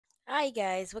Hi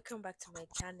guys, welcome back to my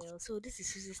channel. So this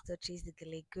is Susie Touches the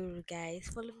Gele Guru, guys.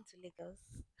 Follow me to Lagos.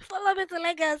 Follow me to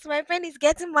Lagos. My friend is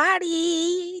getting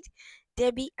married.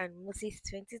 Debbie and Moses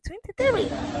 2023.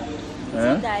 So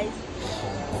Eh? guys, this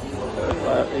is me doing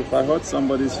my If I hurt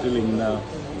somebody's feeling now,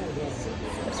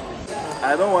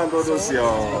 I don't want all those so this is my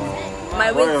friend.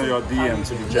 My boy way on your to DM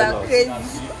to be you are jealous. crazy.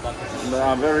 No,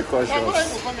 I'm very cautious.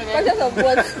 Conscious of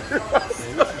what?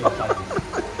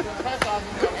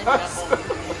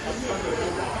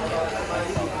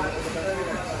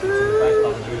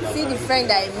 See the friend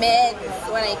I met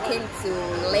when I came to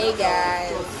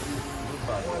Lagos.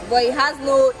 But he has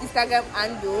no Instagram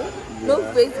handle, no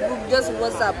Facebook, just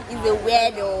WhatsApp. He's a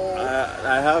weirdo.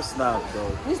 I have Snap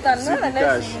though. Mr. See None the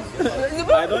cash.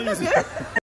 I don't use it.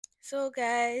 So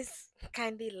guys,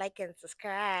 kindly like and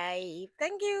subscribe.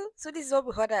 Thank you. So this is what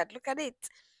we ordered. Look at it.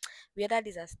 We ordered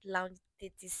this as Lounge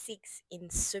 36 in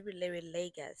Surulere,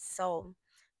 Lagos. So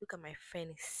look at my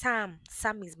friend Sam.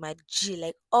 Sam is my G,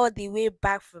 like all the way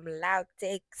back from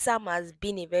Lautech. Sam has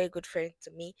been a very good friend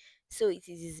to me. So it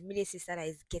is his middle sister that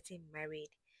is getting married.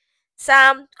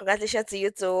 Sam, congratulations to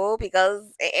you too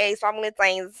because it's family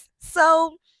times.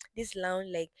 So this lounge,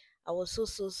 like I was so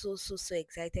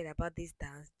excited about this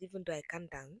dance, even though I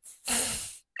can't dance.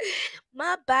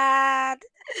 My bad.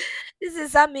 This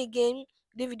is Sam again.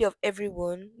 The video of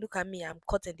everyone. Look at me, I'm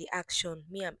caught in the action.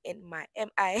 Me, I'm in my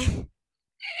MI.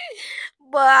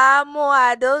 But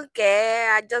I don't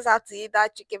care. I just have to eat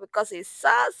that chicken because it's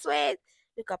so sweet.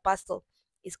 Look at Pastor.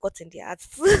 He's caught in the act.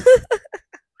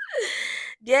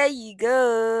 There you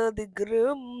go, the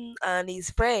groom and his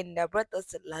friend that brought us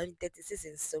to Lounge 36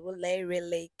 in Surulere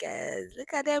Lakers.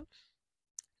 Look at them,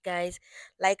 guys.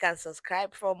 Like and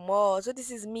subscribe for more. So this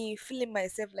is me feeling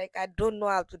myself like I don't know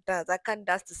how to dance. I can't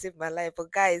dance to save my life.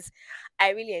 But guys, I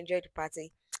really enjoyed the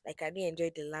party. Like I really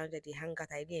enjoyed the lounge and the hangout.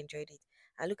 I really enjoyed it.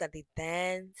 And look at the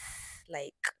dance.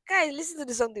 Like guys, listen to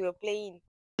the song they were playing.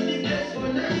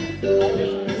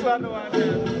 This one, no one.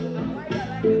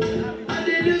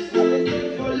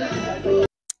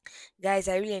 Guys,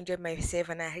 I really enjoyed myself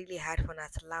and I really had fun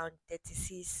at Lounge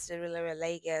 36 Surulere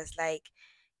Lagos. Like,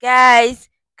 guys,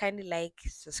 kindly like,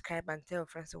 subscribe, and tell your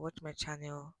friends to watch my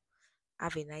channel.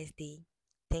 Have a nice day.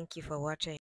 Thank you for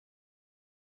watching.